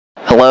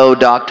Hello,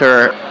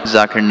 Dr.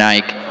 Zakir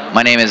Naik.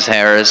 My name is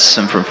Harris.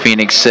 I'm from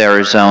Phoenix,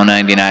 Arizona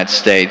in the United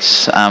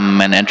States. I'm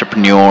an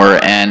entrepreneur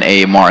and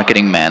a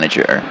marketing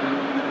manager.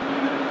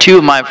 Two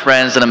of my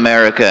friends in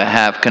America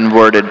have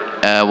converted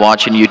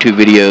watching YouTube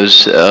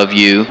videos of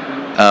you.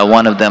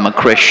 One of them a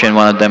Christian,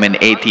 one of them an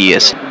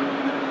atheist.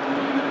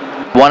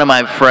 One of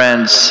my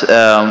friends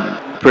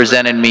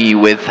presented me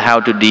with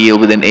how to deal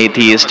with an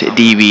atheist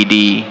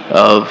DVD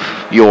of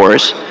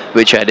yours,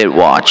 which I did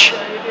watch.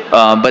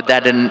 But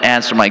that didn't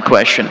answer my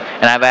question.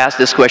 And I've asked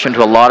this question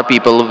to a lot of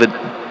people with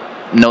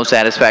no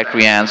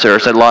satisfactory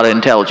answers, a lot of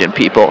intelligent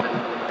people.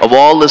 Of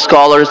all the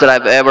scholars that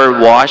I've ever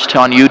watched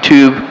on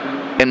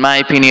YouTube, in my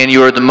opinion,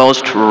 you're the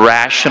most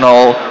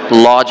rational,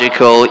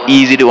 logical,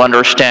 easy to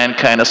understand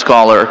kind of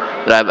scholar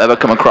that I've ever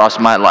come across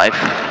in my life.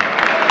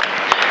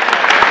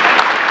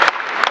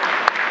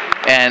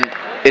 And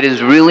it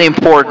is really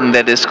important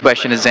that this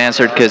question is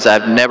answered because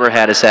I've never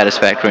had a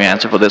satisfactory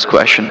answer for this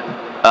question.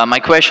 My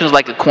question is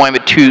like a coin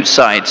with two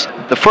sides.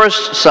 The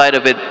first side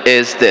of it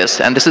is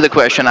this, and this is the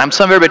question. I'm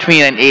somewhere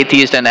between an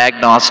atheist and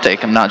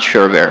agnostic. I'm not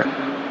sure where.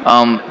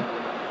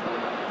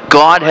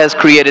 God has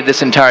created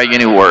this entire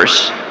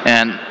universe,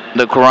 and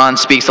the Quran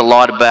speaks a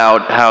lot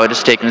about how it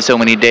has taken so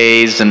many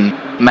days and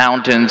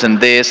mountains and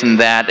this and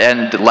that,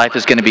 and life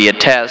is going to be a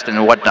test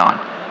and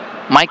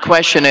whatnot. My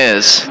question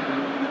is,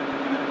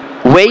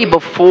 way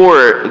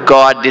before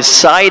God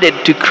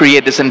decided to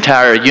create this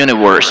entire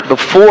universe,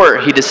 before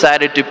He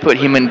decided to put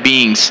human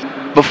beings,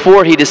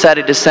 before He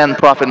decided to send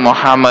Prophet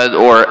Muhammad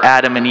or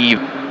Adam and Eve,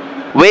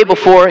 way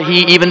before He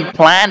even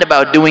planned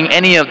about doing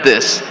any of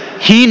this,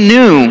 He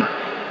knew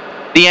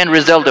the end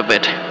result of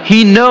it.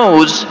 He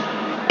knows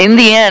in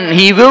the end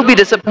He will be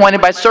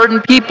disappointed by certain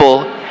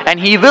people and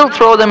He will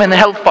throw them in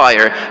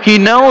hellfire. He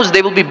knows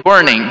they will be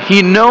burning.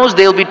 He knows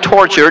they will be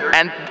tortured,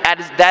 and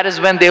that is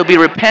when they'll be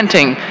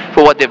repenting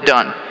for what they've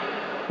done.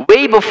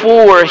 Way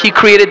before He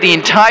created the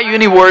entire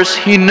universe,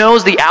 He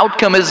knows the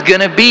outcome is going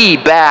to be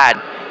bad.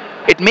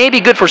 It may be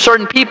good for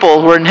certain people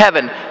who are in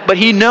heaven, but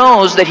He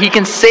knows that He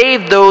can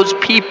save those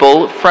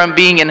people from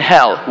being in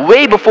hell.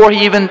 Way before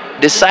He even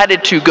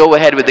decided to go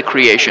ahead with the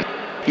creation.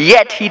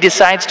 Yet He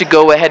decides to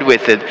go ahead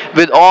with it,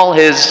 with all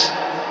His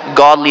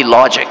godly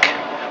logic.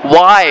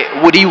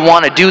 Why would He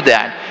want to do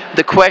that?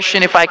 The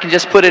question, if I can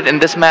just put it in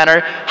this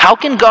manner, how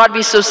can God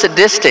be so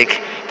sadistic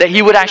that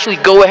He would actually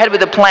go ahead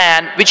with a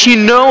plan which He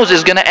knows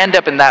is going to end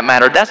up in that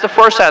manner? That's the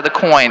first side of the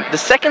coin. The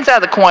second side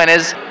of the coin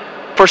is,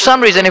 for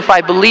some reason, if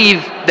I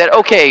believe that,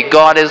 okay,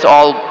 God is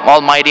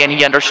almighty and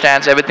He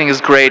understands, everything is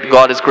great,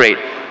 God is great.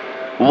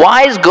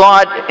 Why is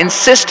God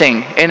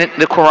insisting in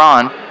the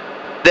Quran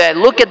that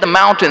look at the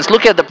mountains,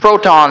 look at the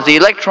protons, the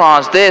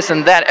electrons, this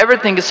and that,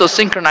 everything is so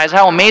synchronized,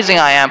 how amazing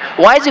I am?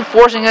 Why is He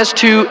forcing us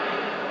to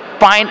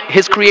find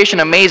His creation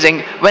amazing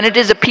when it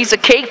is a piece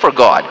of cake for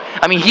God?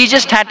 I mean, He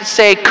just had to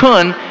say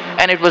kun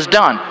and it was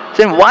done.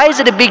 Then why is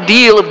it a big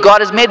deal if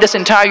God has made this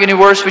entire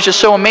universe which is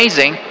so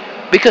amazing?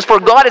 Because for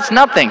God it's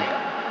nothing.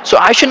 So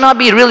I should not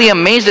be really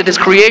amazed at His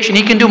creation.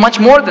 He can do much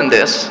more than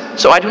this.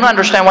 So I do not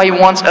understand why He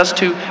wants us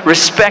to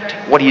respect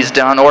what He's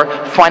done or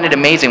find it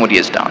amazing what He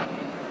has done.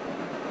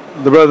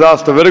 The brother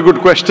asked a very good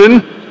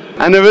question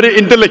and a very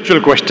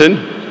intellectual question.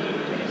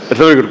 It's a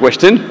very good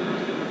question.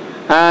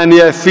 And he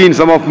has seen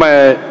some of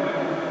my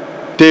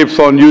tapes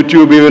on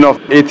YouTube, even of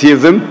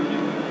atheism.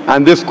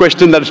 And this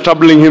question that is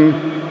troubling him,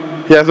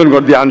 he hasn't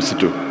got the answer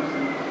to.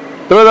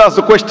 The brother asked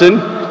the question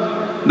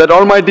that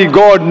Almighty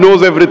God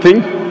knows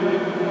everything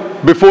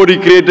before He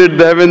created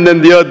the heaven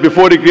and the earth,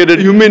 before He created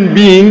human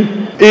being.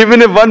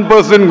 Even if one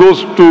person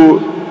goes to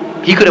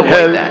He could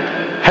avoid that.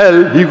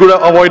 Hell, He could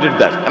have avoided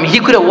that. I mean, He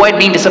could avoid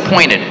being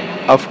disappointed.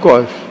 Of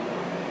course.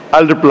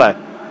 I'll reply.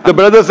 The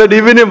brother said,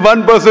 even if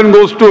one person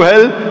goes to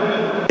hell,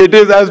 it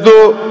is as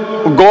though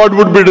God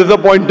would be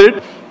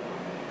disappointed.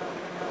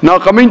 Now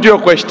coming to your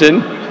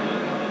question,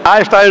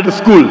 I started a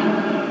school.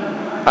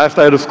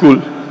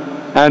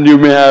 And you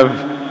may have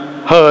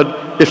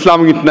heard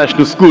Islamic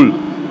International School.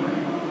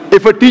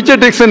 If a teacher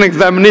takes an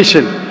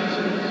examination,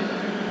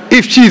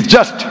 if she is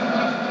just,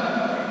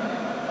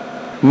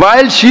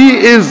 while she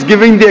is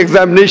giving the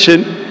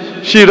examination,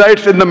 she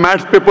writes in the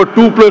maths paper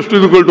 2 plus 2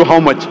 is equal to how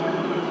much?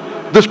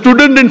 The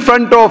student in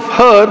front of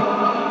her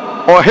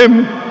or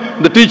him,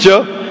 the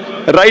teacher,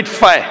 writes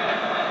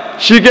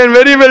 5. She can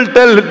very well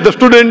tell the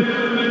student,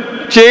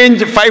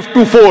 change 5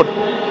 to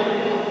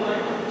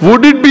 4.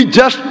 Would it be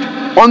just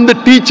on the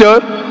teacher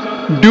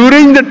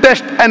during the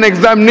test and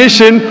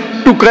examination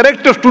to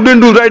correct a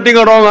student who's writing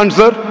a wrong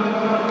answer?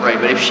 Right,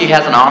 but if she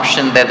has an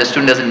option that the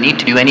student doesn't need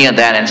to do any of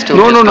that and still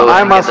No,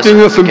 I'm asking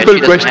you a simple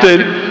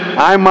question.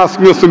 I'm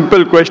asking you a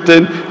simple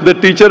question. The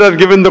teacher has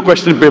given the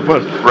question paper.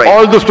 Right.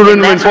 All the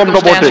students were informed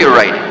about it. You're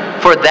right.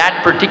 For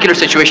that particular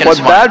situation, For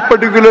that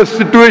particular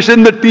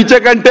situation, the teacher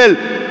can tell,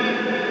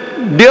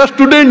 dear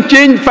student,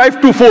 change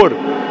 5 to 4.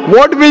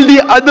 What will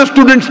the other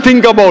students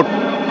think about?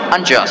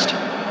 Unjust.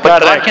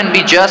 But God can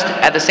be just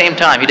at the same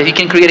time. He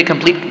can create a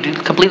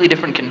completely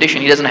different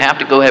condition. He doesn't have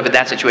to go ahead with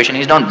that situation.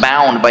 He's not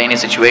bound by any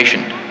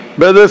situation.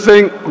 Brother is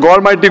saying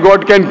Almighty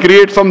God can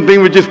create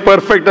something which is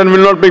perfect and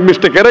will not make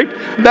mistake, correct?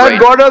 That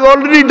God has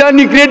already done.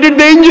 He created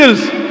the angels.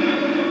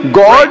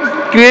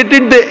 God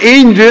created the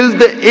angels.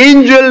 The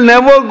angel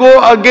never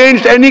go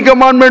against any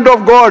commandment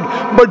of God.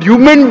 But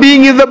human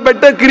being is a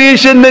better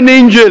creation than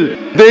angel.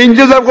 The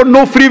angels have got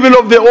no free will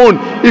of their own.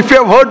 If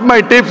you have heard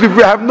my tapes, if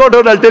you have not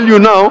heard, I'll tell you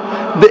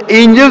now. The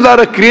angels are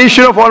a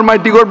creation of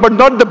Almighty God, but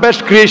not the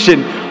best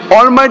creation.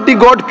 Almighty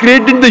God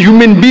created the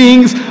human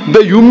beings.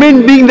 The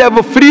human beings have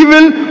a free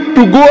will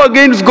to go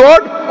against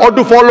God or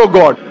to follow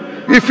God.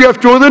 If you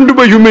have chosen to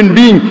be a human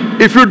being,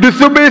 if you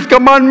disobey His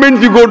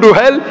commandments, you go to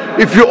hell.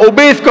 If you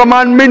obey His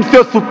commandments,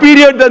 you are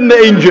superior than the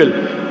angel.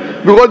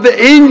 Because the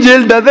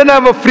angel doesn't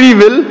have a free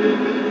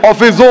will of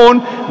his own,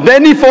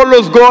 then he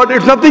follows God.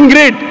 It's nothing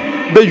great.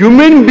 The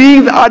human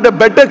beings are the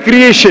better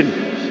creation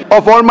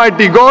of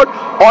Almighty God.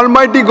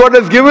 Almighty God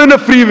has given a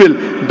free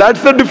will.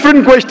 That's a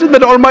different question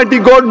that Almighty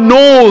God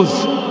knows.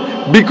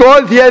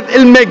 Because He has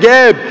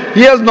ilm-e-ghaib,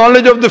 He has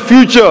knowledge of the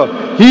future.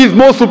 He is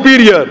more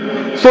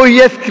superior. So He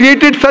has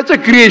created such a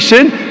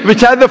creation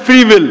which has a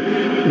free will.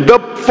 The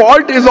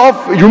fault is of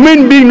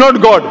human being,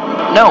 not God.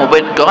 No,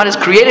 but God has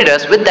created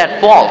us with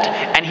that fault,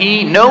 and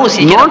He knows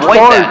He can avoid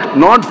that.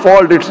 Not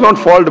fault. It's not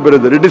fault,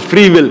 brother. It is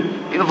free will.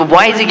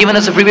 Why is He giving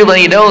us a free will when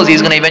He knows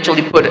He's going to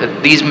eventually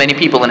put these many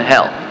people in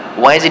hell?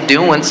 Why is He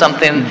doing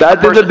something?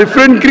 That is a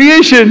different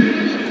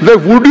creation.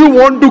 Like, would you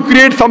want to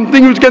create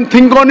something which can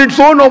think on its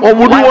own, or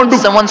would you want to?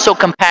 Someone so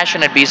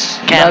compassionate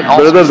can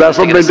brother, that's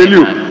what I tell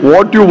you.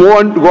 What you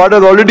want, God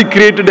has already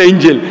created an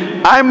angel.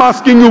 I'm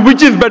asking you,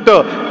 which is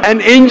better?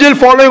 An angel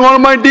following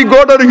Almighty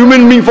God or a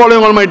human being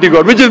following Almighty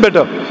God? Which is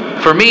better?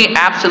 For me,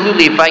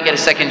 absolutely, if I get a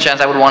second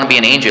chance, I would want to be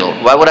an angel.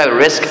 Why would I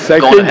risk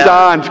second going to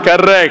hell? chance,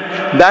 correct.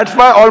 That's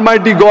why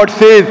Almighty God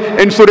says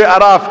in Surah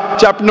Araf,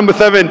 chapter number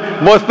 7,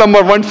 verse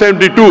number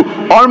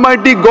 172,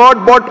 Almighty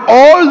God brought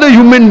all the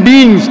human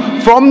beings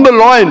from the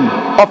loin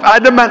of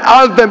Adam and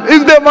asked them,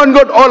 is there one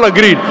God? All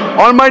agreed.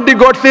 Almighty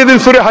God says in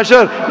Surah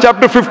Hashar,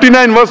 chapter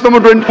 59, verse number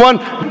 21,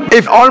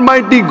 if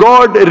Almighty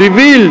God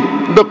revealed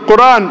the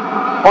Quran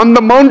on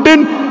the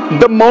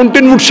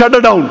mountain would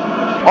shudder down.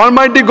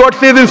 Almighty God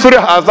says in Surah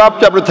Ahzab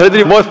chapter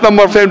 33 verse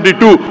number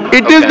 72,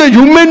 it is the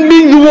human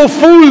beings who were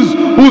fools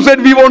who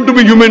said we want to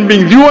be human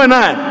beings. You and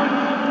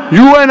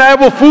I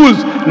were fools.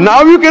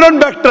 Now you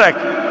cannot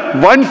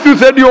backtrack. Once you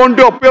said you want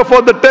to appear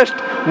for the test,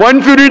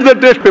 once you read the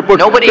test paper.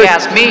 Nobody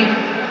asked me.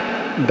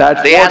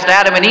 They asked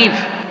Adam and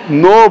Eve.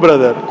 No,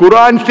 brother.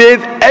 Quran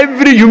says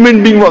every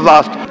human being was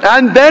asked,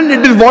 and then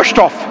it is washed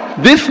off.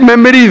 This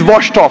memory is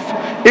washed off.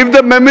 If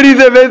the memory is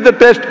there, where is the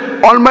test?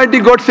 Almighty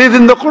God says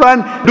in the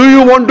Quran, do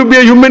you want to be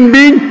a human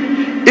being?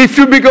 If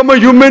you become a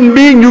human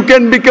being, you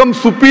can become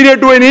superior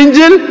to an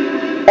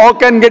angel or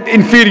can get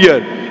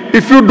inferior.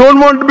 If you don't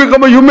want to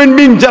become a human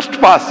being, just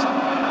pass.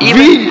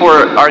 Even for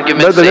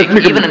argument's sake,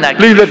 even in that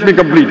please let me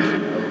complete.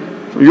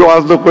 You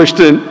ask the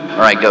question. All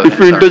right, go ahead. If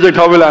you interject,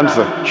 I will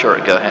answer. Sure,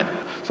 go ahead.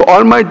 So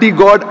Almighty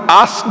God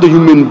asked the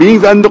human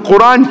beings, and the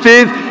Quran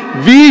says,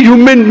 we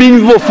human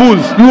beings were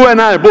fools, you and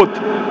I both.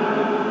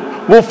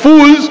 Were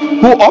fools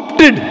who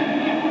opted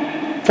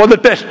for the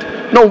test.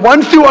 Now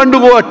once you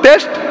undergo a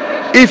test,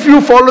 if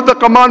you follow the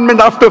commandment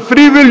after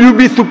free will, you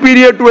be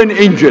superior to an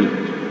angel.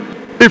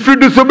 If you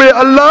disobey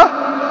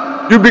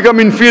Allah, you become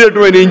inferior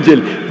to an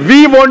angel.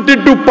 We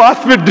wanted to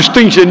pass with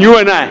distinction, you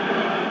and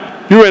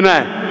I.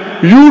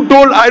 You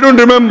told, I don't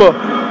remember.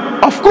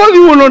 Of course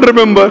you will not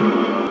remember.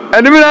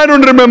 And even I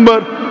don't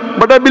remember.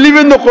 But I believe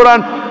in the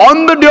Quran.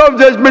 On the day of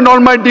judgment,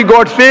 Almighty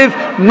God says,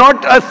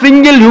 not a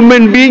single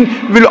human being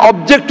will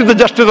object to the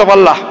justice of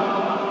Allah.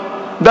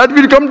 That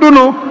will come to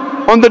know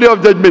on the day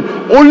of judgment.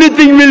 Only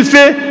thing we'll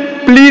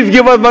say, please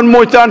give us one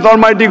more chance.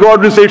 Almighty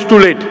God will say it's too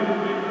late.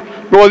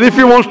 Because if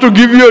He wants to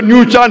give you a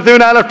new chance,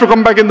 even I'll have to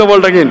come back in the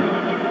world again.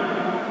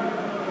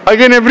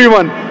 Again,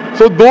 everyone.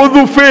 So those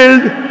who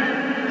failed,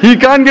 He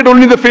can't get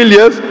only the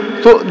failures.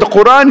 So the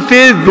Quran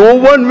says no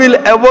one will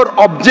ever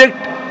object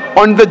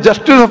on the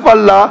justice of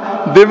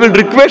Allah. They will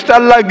request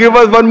Allah, give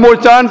us one more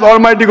chance.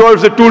 Almighty God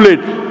will say too late.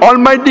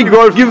 Almighty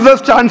God gives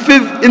us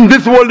chances in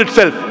this world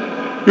itself.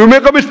 You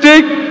make a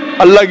mistake,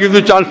 Allah gives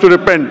you a chance to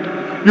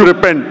repent. You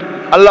repent.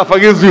 Allah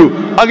forgives you.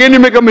 Again you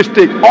make a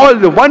mistake.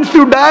 Once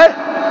you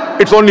die,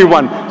 it's only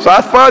one. So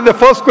as far as the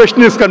first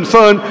question is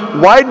concerned,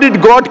 why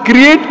did God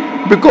create?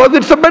 Because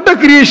it's a better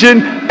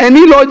creation.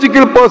 Any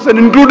logical person,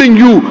 including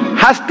you,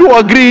 has to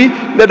agree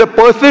that a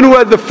person who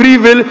has a free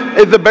will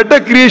is a better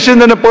creation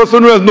than a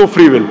person who has no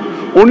free will.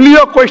 Only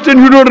your question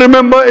you don't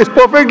remember is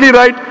perfectly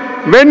right.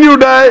 When you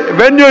die,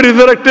 when you're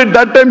resurrected,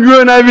 that time you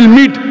and I will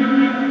meet.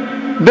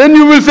 Then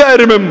you will say, I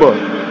remember.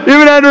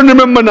 Even I don't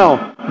remember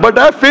now. But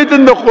I have faith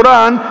in the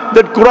Quran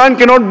that Quran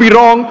cannot be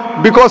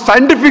wrong, because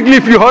scientifically,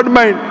 if you heard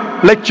my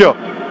lecture,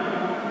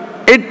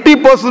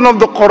 80% of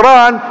the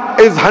Quran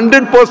is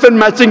 100%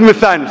 matching with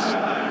science.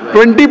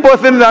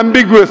 20% is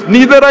ambiguous,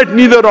 neither right,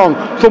 neither wrong.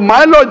 So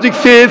my logic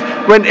says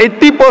when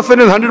 80%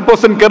 is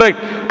 100% correct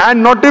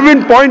and not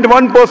even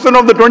 0.1%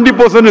 of the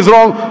 20% is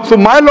wrong, so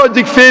my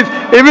logic says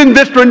even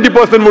this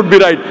 20% would be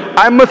right.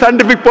 I'm a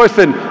scientific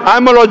person,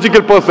 I'm a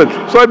logical person.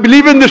 So I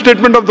believe in the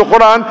statement of the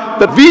Quran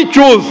that we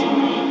chose.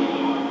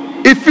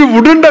 If you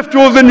wouldn't have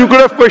chosen, you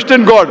could have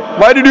questioned God.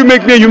 Why did you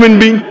make me a human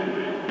being?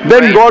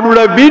 Then God would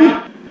have been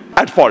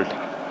at fault.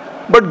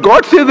 But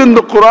God says in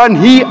the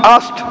Quran, He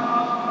asked.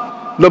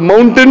 The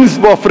mountains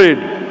were afraid.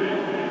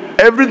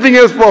 Everything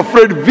else was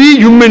afraid. We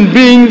human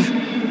beings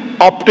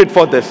opted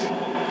for this.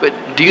 But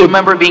do you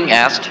remember being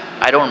asked?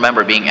 I don't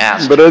remember being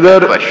asked.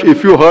 Brother,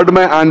 if you heard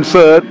my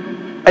answer,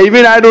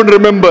 even I don't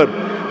remember.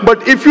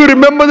 But if you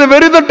remember,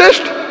 where is the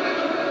test?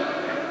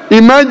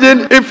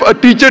 Imagine if a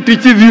teacher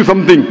teaches you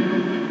something.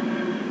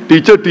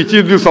 Teacher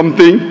teaches you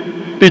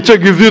something. Teacher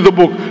gives you the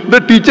book. The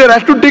teacher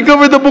has to take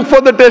away the book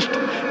for the test.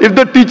 If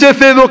the teacher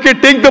says, okay,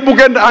 take the book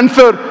and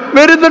answer,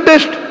 where is the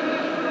test?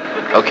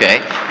 Okay,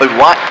 but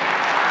what?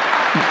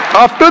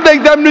 After the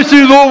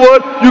examination is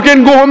over, you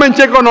can go home and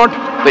check or not.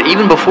 But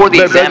even before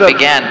the exam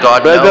began,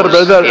 God knows.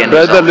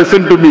 Brother,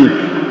 listen to me.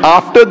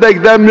 After the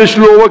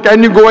examination is over,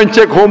 can you go and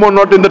check home or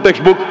not in the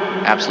textbook?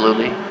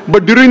 Absolutely.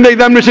 But during the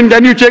examination,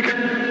 can you check?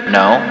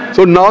 No.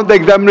 So now the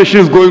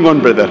examination is going on,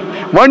 brother.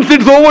 Once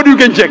it's over, you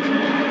can check.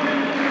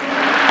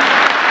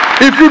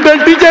 If you tell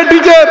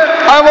teacher,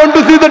 I want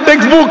to see the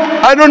textbook,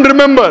 I don't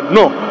remember.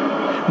 No.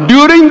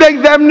 During the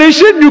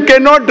examination, you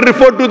cannot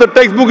refer to the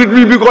textbook, it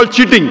will be called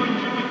cheating.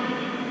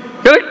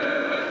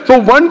 Correct? So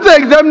once the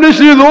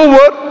examination is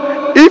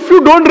over, if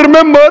you don't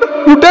remember,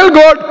 you tell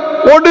God,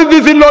 what is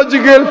this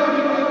illogical?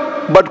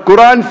 But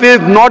Quran says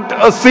not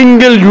a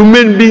single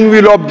human being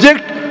will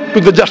object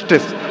to the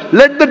justice.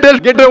 Let the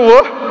test get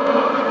over.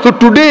 So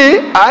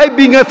today, I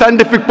being a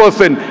scientific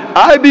person,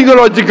 I being a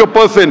logical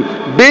person,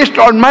 based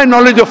on my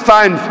knowledge of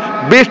science,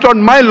 based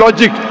on my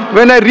logic,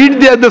 when I read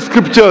the other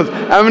scriptures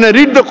and when I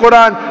read the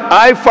Quran,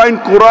 I find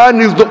Quran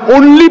is the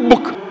only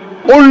book,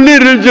 only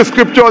religious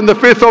scripture on the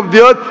face of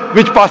the earth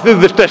which passes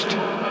this test.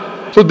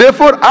 So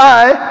therefore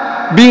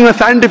I, being a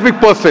scientific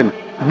person,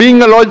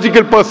 being a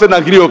logical person,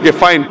 agree, okay,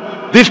 fine.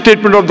 This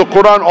statement of the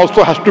Quran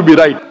also has to be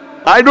right.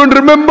 I don't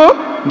remember,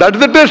 that's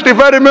the test. If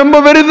I remember,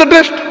 where is the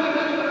test?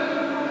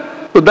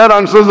 So that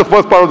answers the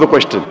first part of the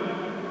question.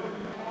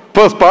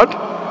 First part,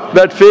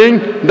 that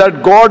saying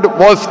that God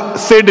was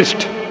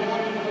sadist.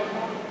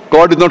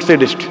 God is not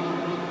sadist.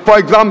 For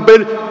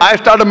example, I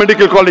start a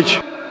medical college.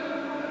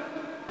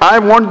 I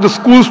want the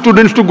school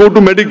students to go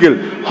to medical.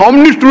 How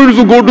many students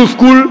who go to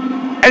school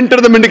enter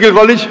the medical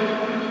college?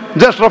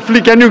 Just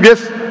roughly, can you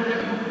guess?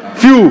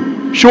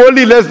 Few.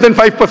 Surely less than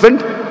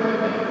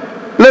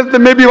 5%. Less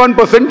than maybe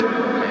 1%.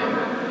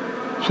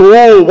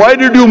 So why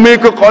did you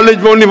make a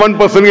college where only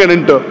 1% can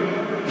enter?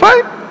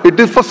 Fine. It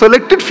is for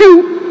selected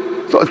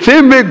few. So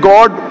same way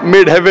God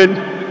made heaven,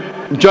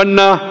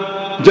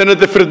 Jannah,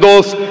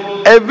 Jannat-e-Firdaus.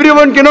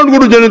 Everyone cannot go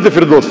to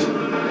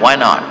Jannat-e-Firdaus. Why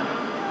not?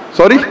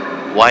 Sorry?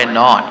 Why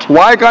not?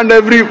 Why can't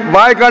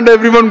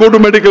everyone go to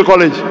medical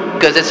college?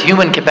 Because it's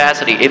human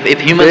capacity.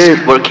 If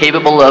humans were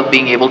capable of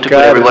being able to put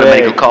everyone in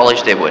medical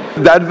college, they would.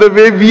 That's the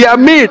way we are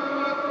made.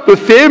 The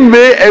same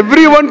way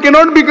everyone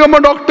cannot become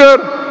a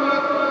doctor.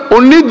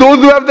 Only those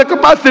who have the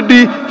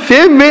capacity.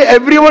 Same way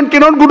everyone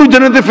cannot go to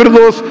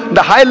Jannat-e-Firdaus,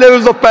 the high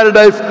levels of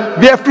paradise.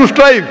 We have to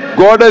strive.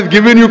 God has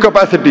given you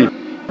capacity.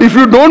 If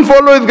you don't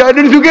follow His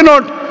guidance, you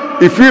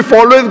cannot. If you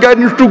follow His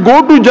guidance, to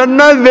go to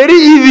Jannah is very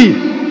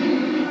easy.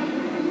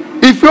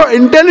 If you are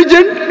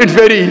intelligent, it's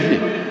very easy.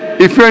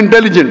 If you are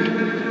intelligent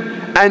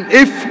and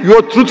if you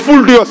are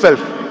truthful to yourself.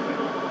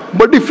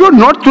 But if you are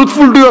not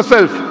truthful to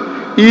yourself,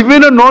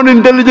 even a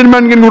non-intelligent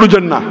man can go to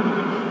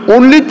Jannah.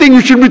 Only thing,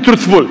 you should be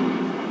truthful.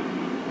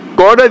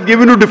 God has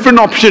given you different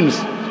options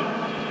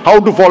how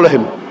to follow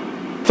Him.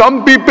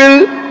 Some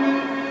people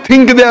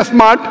think they are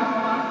smart.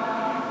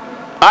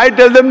 I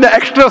tell them they're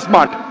extra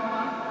smart.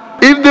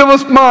 If they were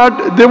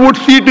smart, they would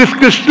see it is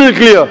crystal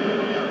clear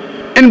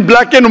in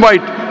black and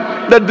white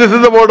that this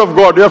is the word of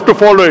God. You have to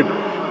follow it.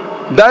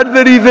 That's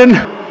the reason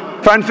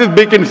Francis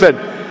Bacon said,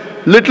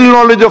 little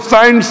knowledge of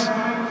science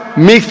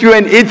makes you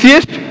an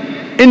atheist.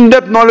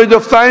 In-depth knowledge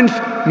of science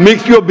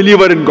makes you a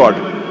believer in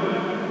God.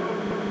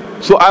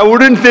 So I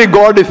wouldn't say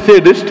God is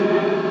sadist.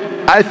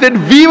 I said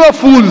we were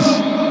fools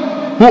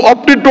who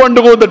opted to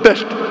undergo the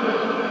test.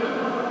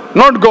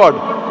 Not God.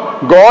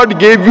 God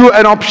gave you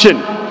an option.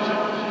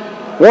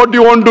 What do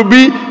you want to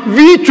be?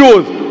 We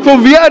chose. So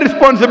we are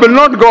responsible,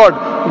 not God.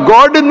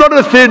 God is not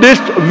a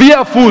sadist. We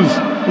are fools.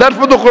 That's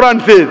what the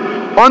Quran says.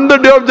 On the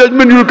day of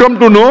judgment you will come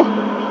to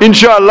know,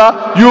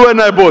 inshallah, you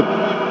and I both.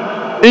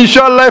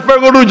 Inshallah, if I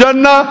go to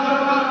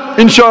Jannah,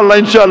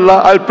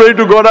 inshallah, I'll pray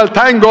to God, I'll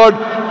thank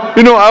God.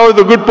 You know, I was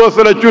a good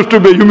person, I choose to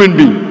be a human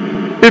being.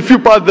 If you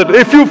pass that.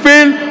 If you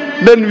fail,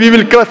 then we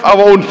will crush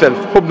our own self.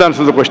 Hope that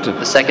answers the question.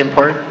 The second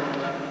part?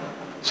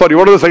 Sorry,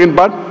 what was the second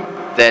part?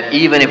 That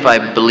even if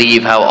I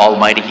believe how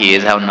almighty He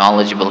is, how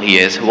knowledgeable He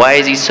is, why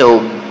is He so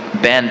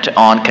bent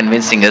on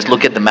convincing us,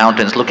 look at the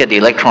mountains, look at the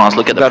electrons,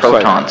 look at the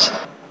protons?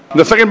 Right.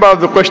 The second part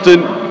of the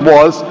question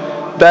was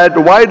that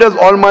why does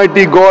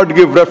Almighty God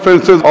give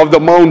references of the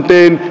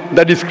mountain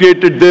that He's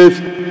created this?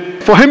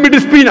 For Him it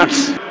is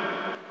peanuts.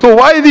 So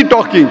why is He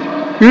talking?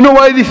 You know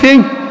why is He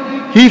saying?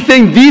 He's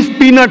saying these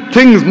peanut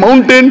things,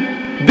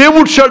 mountain, they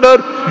would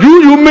shudder.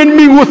 You human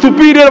being who are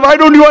superior, why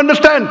don't you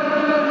understand?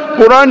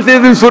 Quran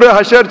says in Surah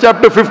Hashr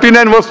chapter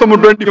 59 verse number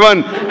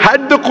 21,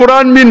 had the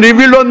Quran been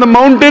revealed on the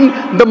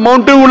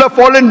mountain would have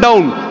fallen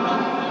down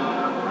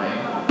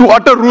to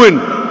utter ruin.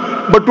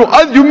 But to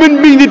us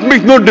human beings it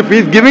makes no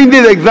difference. He's giving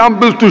these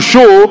examples to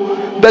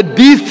show that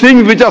these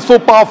things which are so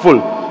powerful,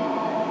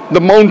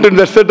 the mountains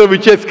etc.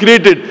 which He has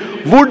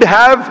created, would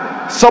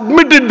have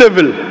submitted their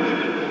will.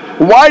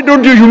 Why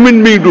don't you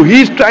human beings do?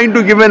 He's trying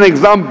to give an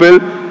example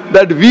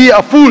that we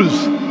are fools.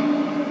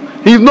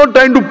 He's not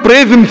trying to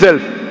praise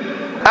Himself.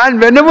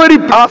 And whenever He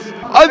asks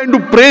us to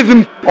praise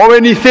Him, or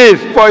when He says,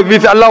 for example, we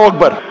say Allahu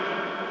Akbar,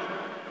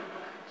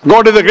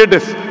 God is the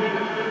greatest.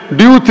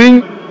 Do you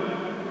think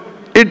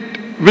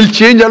it will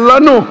change Allah?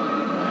 No.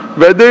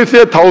 Whether you say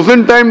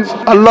 1,000 times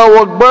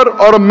Allahu Akbar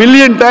or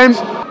 1,000,000 times,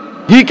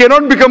 He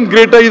cannot become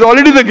greater. He is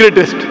already the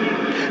greatest.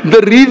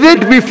 The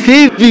reason we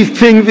say these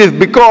things is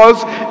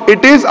because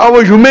it is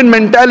our human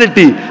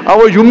mentality,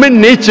 our human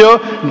nature,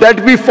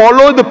 that we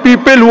follow the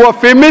people who are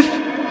famous,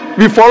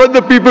 we follow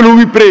the people who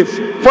we praise.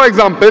 For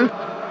example,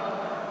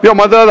 your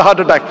mother has a heart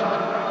attack.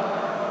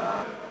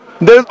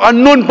 There is an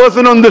unknown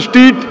person on the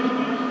street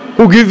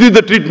who gives you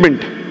the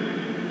treatment.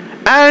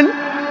 And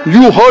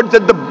you heard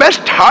that the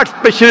best heart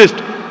specialist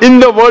in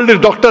the world is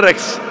Dr.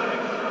 X.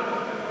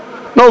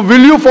 Now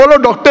will you follow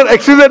Dr.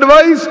 X's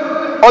advice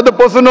or the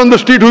person on the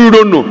street who you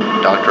don't know?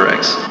 Dr.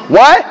 X.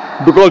 Why?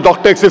 Because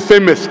Dr. X is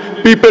famous.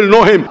 People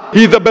know him.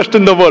 He is the best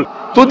in the world.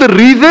 So the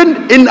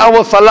reason in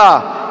our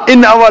salah,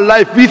 in our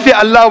life, we say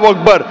Allahu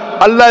Akbar,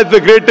 Allah is the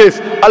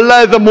greatest,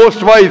 Allah is the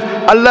most wise,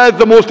 Allah is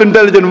the most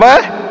intelligent.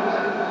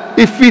 Why?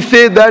 If we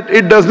say that,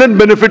 it does not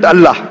benefit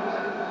Allah.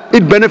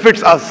 It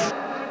benefits us.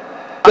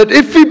 That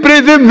if we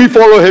praise Him, we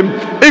follow Him.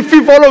 If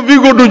we follow, we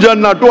go to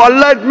Jannah. To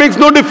Allah, it makes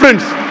no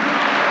difference.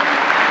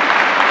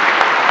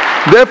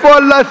 Therefore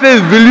Allah says,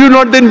 will you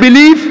not then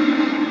believe?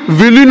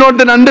 Will you not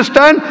then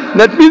understand?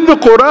 That means the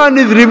Quran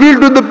is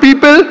revealed to the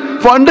people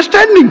for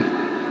understanding.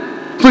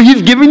 So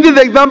He's giving this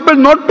example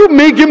not to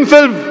make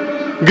Himself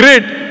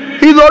great.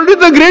 He's already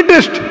the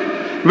greatest.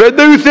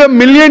 Whether you say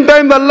 1,000,000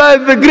 times Allah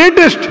is the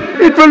greatest,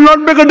 it will not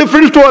make a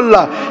difference to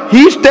Allah.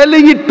 He's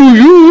telling it to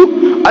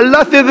you.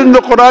 Allah says in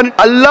the Quran,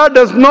 Allah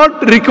does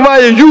not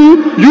require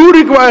you, you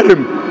require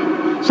Him.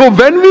 So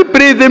when we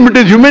praise Him, it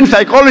is human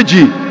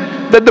psychology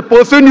that the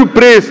person you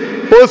praise,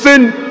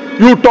 person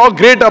you talk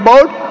great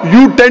about,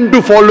 you tend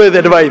to follow his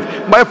advice.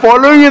 By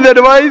following his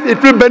advice,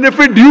 it will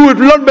benefit you, it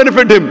will not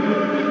benefit him.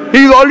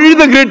 He is already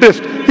the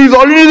greatest. He is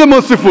already the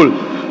merciful.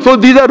 So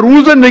these are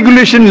rules and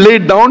regulations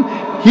laid down.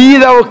 He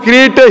is our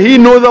creator. He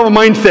knows our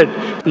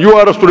mindset. You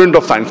are a student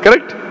of science,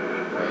 correct?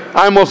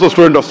 I am also a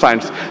student of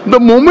science. The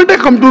moment I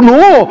come to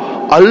know,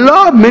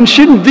 Allah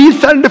mentioned these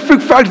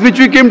scientific facts which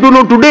we came to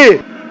know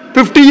today,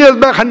 50 years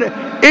back,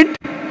 it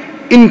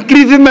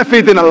increases my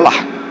faith in Allah.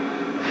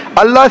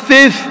 Allah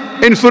says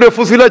in Surah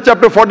Fusilat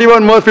chapter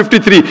 41 verse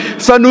 53,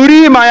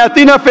 Sanurihim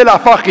ayatina fil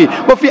afaqi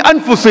wa fi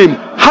anfusihim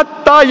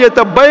hatta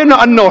yatabayyana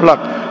annahu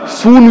al-haq.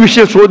 Soon we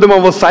shall show them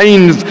our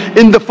signs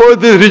in the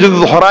furthest regions of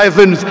the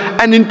horizons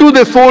and into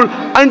their soul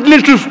until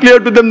it is clear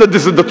to them that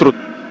this is the truth.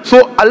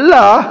 So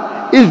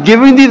Allah is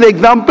giving these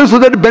examples so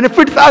that it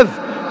benefits us.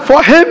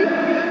 For Him,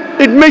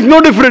 it makes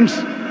no difference.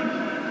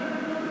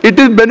 It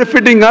is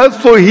benefiting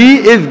us, so He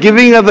is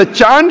giving us a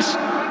chance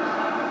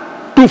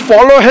to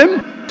follow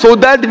Him so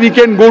that we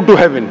can go to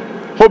heaven.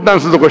 Hope that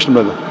answers the question,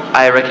 brother.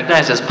 I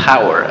recognize His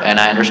power and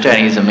I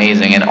understand He's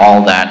amazing and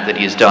all that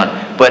He's done.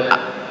 But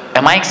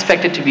am I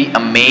expected to be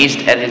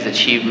amazed at His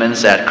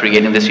achievements at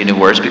creating this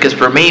universe? Because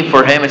for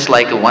Him, it's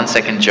like a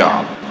 1-second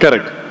job.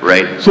 Correct.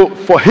 Right? So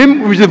for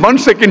Him, which is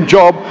 1-second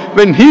job,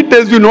 when He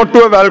tells you not to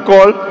have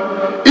alcohol,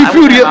 if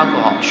you have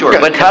alcohol, sure.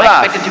 But am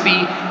I expected to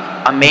be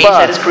amazed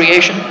at His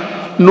creation?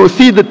 No,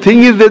 see, the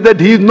thing is that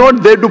He is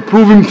not there to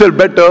prove Himself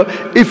better.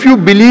 If you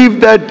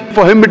believe that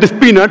for Him it is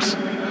peanuts,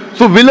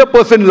 so will a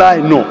person lie?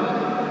 No.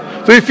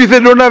 So if He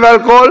says don't have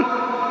alcohol,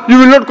 you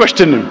will not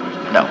question Him.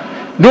 No.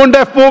 Don't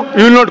have pork,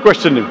 you will not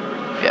question Him.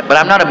 Yeah, but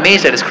I'm not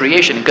amazed at His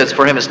creation because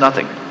for Him it's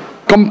nothing.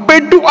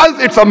 Compared to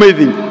us, it's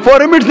amazing.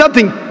 For Him, it's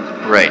nothing.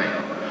 Right.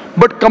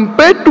 But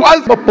compared to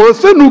us, a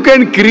person who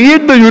can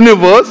create the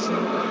universe,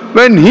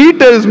 when he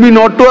tells me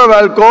not to have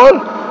alcohol,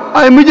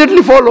 I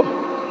immediately follow.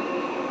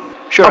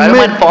 Sure, I don't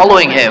mind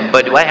following Him,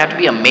 but do I have to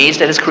be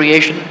amazed at His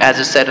creation, as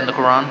is said in the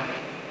Quran?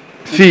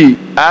 See,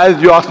 as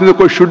you asked me the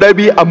question, should I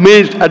be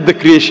amazed at the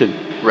creation?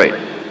 Right.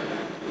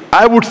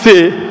 I would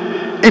say,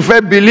 if I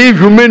believe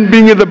human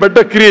being is a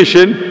better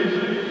creation,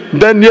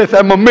 then yes,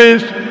 I'm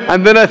amazed,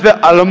 and then I say,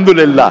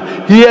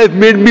 Alhamdulillah, He has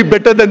made me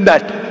better than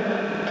that.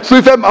 So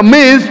if I'm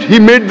amazed, He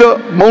made the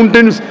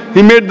mountains,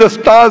 He made the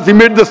stars, He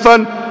made the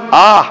sun,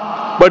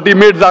 but He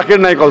made Zakir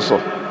Naik also.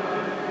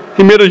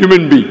 He made a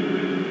human being.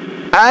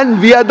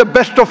 and we are the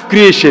best of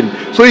creation.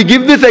 So he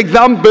gives these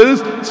examples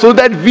so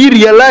that we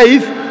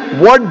realize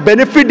what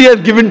benefit he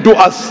has given to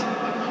us,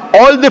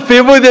 all the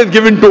favors he has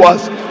given to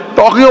us.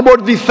 Talking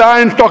about the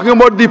science, talking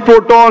about the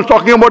protons,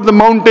 talking about the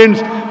mountains.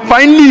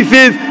 Finally he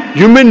says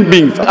human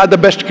beings are the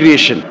best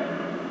creation.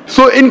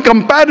 So in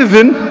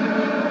comparison,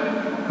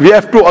 we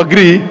have to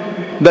agree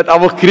that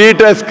our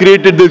Creator has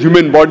created this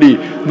human body,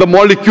 the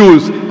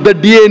molecules, the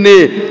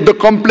DNA, the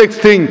complex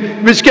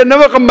thing, which can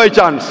never come by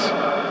chance.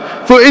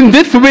 So in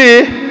this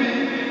way,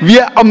 we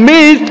are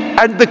amazed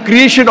at the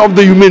creation of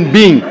the human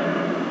being.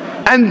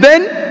 And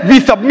then we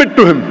submit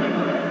to him.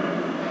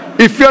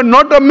 If you are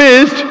not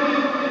amazed,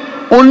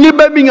 only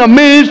by being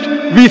amazed,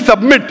 we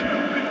submit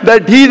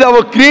that he is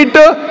our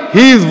Creator,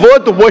 he is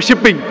worth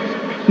worshipping.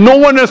 No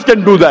one else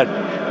can do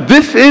that.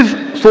 This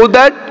is so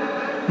that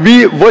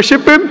we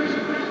worship him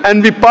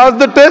and we pass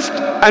the test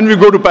and we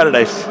go to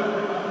paradise.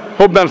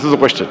 Hope that answers the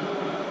question.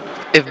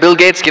 If Bill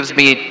Gates gives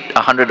me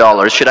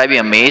 $100, should I be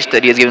amazed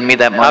that he has given me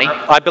that money?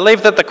 I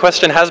believe that the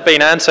question has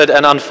been answered,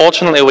 and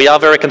unfortunately we are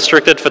very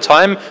constricted for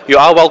time. You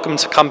are welcome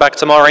to come back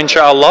tomorrow,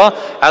 inshallah.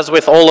 As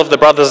with all of the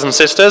brothers and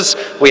sisters,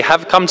 we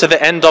have come to the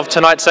end of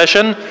tonight's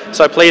session,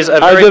 so please a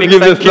very big thank you.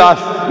 This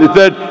last. It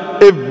said,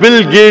 if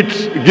Bill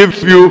Gates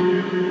gives you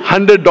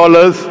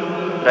 $100,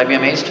 should I be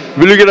amazed?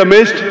 Will you get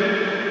amazed?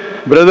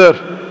 Brother,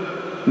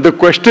 the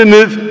question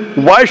is,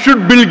 why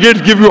should Bill Gates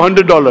give you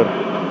 $100?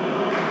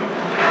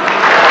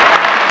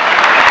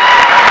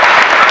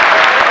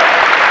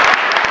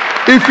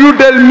 If you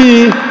tell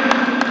me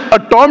a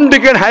Tom,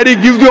 Dick and Harry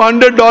gives you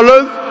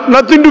 $100,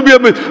 nothing to be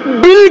amazed.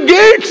 Bill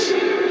Gates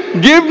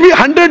gave me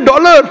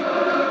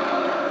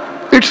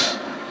 $100. It's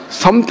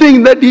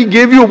something that he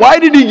gave you. Why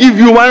did he give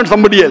you? Why not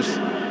somebody else?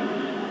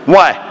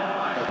 Why?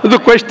 The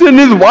question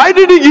is, why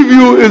did he give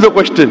you is the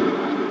question.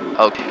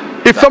 Okay.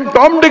 If some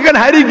Tom, Dick and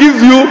Harry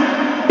gives you,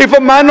 if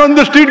a man on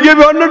the street gave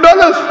you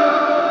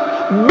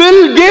 $100,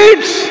 Bill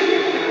Gates.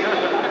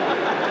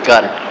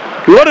 Got it.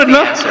 You got it,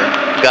 no?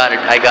 Got it.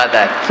 I got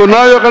that. So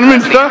now you're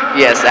convinced, huh?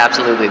 Yes,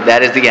 absolutely.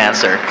 That is the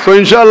answer. So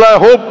inshallah, I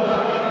hope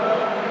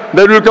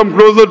that we'll come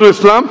closer to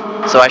Islam.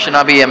 So I should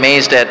not be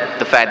amazed at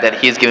the fact that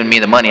he's given me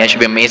the money. I should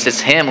be amazed it's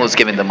him who's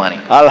giving the money.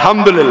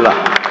 Alhamdulillah.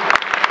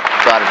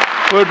 Got it.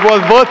 So it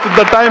was worth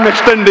the time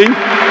extending.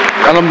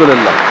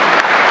 Alhamdulillah.